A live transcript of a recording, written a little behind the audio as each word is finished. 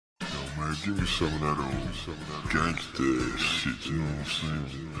Man, give me some of that old gangsta shit, you know what I'm saying?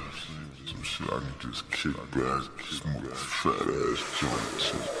 Some shit I can just kick back, smoke fat ass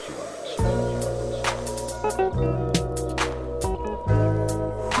joints.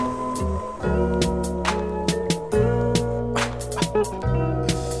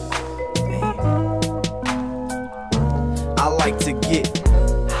 I like to get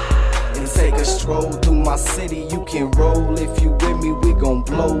and take a stroll through my city. You can roll if you with me, we gon'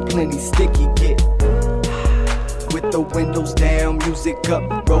 blow. Plenty sticky get with the windows down, music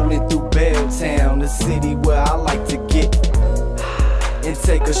up, rolling through Belltown, the city where I like to get and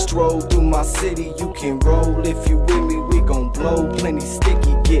take a stroll through my city. You can roll if you with me, we gon' blow. Plenty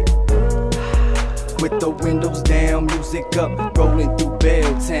sticky get with the windows down, music up, rolling through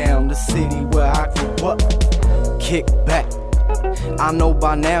Belltown, the city where I grew up. Kick back. I know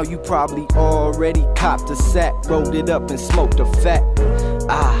by now you probably already copped a sack, rolled it up and smoked a fat.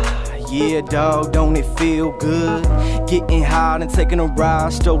 Yeah, dawg, don't it feel good? Getting high and taking a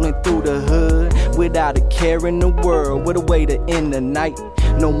ride, strolling through the hood without a care in the world. What a way to end the night.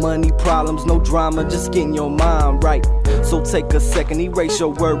 No money problems, no drama, just getting your mind right. So take a second, erase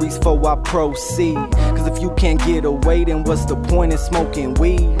your worries before I proceed. Cause if you can't get away, then what's the point in smoking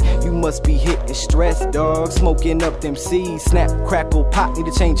weed? You must be hitting stress, dawg, smoking up them seeds. Snap, crackle, pop, need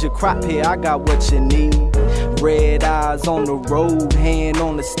to change your crop here, I got what you need. Red eyes on the road, hand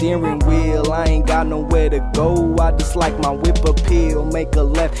on the steering wheel. I ain't got nowhere to go, I just like my whip appeal. Make a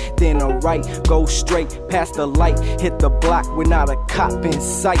left, then a right, go straight past the light. Hit the block without a cop in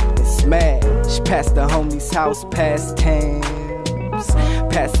sight and smash past the homie's house, past Tams,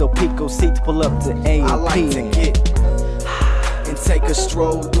 past El Pico seat to pull up to A&P. I like to get and take a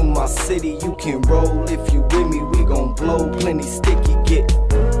stroll through my city. You can roll if you with me, we gon' blow. Plenty sticky get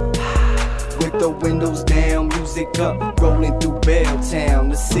with the windows down, music up, rolling through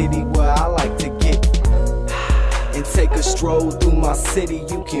Belltown, the city where I like to get and take a stroll through my city.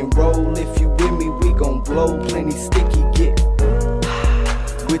 You can roll if you with me, we gon' blow. Plenty sticky get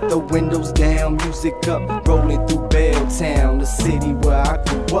with the windows down, music up, rolling through Belltown, the city where I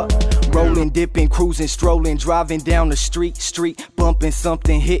grew up. Rolling, dipping, cruising, strolling, driving down the street, bumping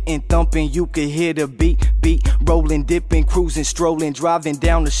something, hitting, thumping, you could hear the beat. Rolling, dipping, cruising, strolling, driving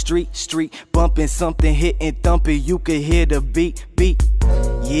down the street, bumping something, hitting, thumping, you could hear the beat.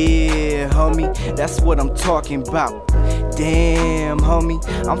 Yeah, homie, that's what I'm talking about. Damn, homie,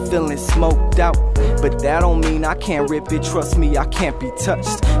 I'm feeling smoked out. But that don't mean I can't rip it, trust me, I can't be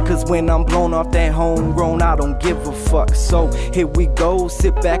touched. Cause when I'm blown off that homegrown, I don't give a fuck. So here we go,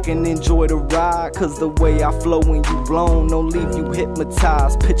 sit back and enjoy the ride. Cause the way I flow when you blown don't leave you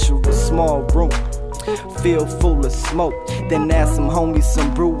hypnotized. Picture a small room, feel full of smoke. Then add some homies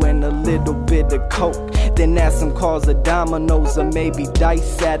some brew and a little bit of coke. Then add some cards of dominoes or maybe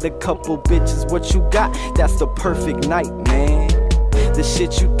dice. Add a couple bitches, what you got? That's the perfect night, man. The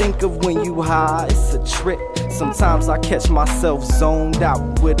shit you think of when you high, it's a trip. Sometimes I catch myself zoned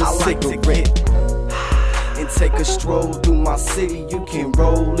out with a cigarette and take a stroll through my city. You can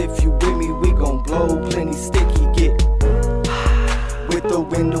roll if you with me, we gon' blow. Plenty sticky get with the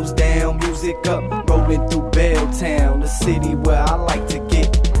windows down, music up, rolling through Belltown, the city where I like to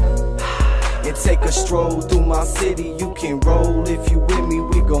get and take a stroll through my city. You can roll if you with me,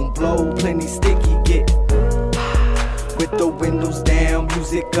 we gon' blow. Plenty sticky get with the windows down,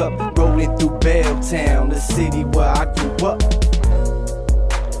 music up, rolling through Belltown, the city where I grew up.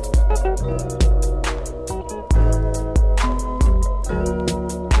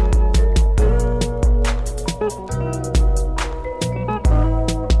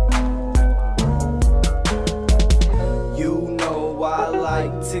 You know I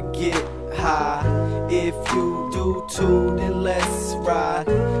like to get high. If you do too, then let's ride.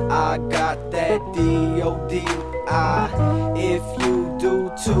 I got that D.O.D. If you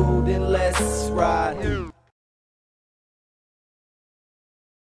do too, then let's ride.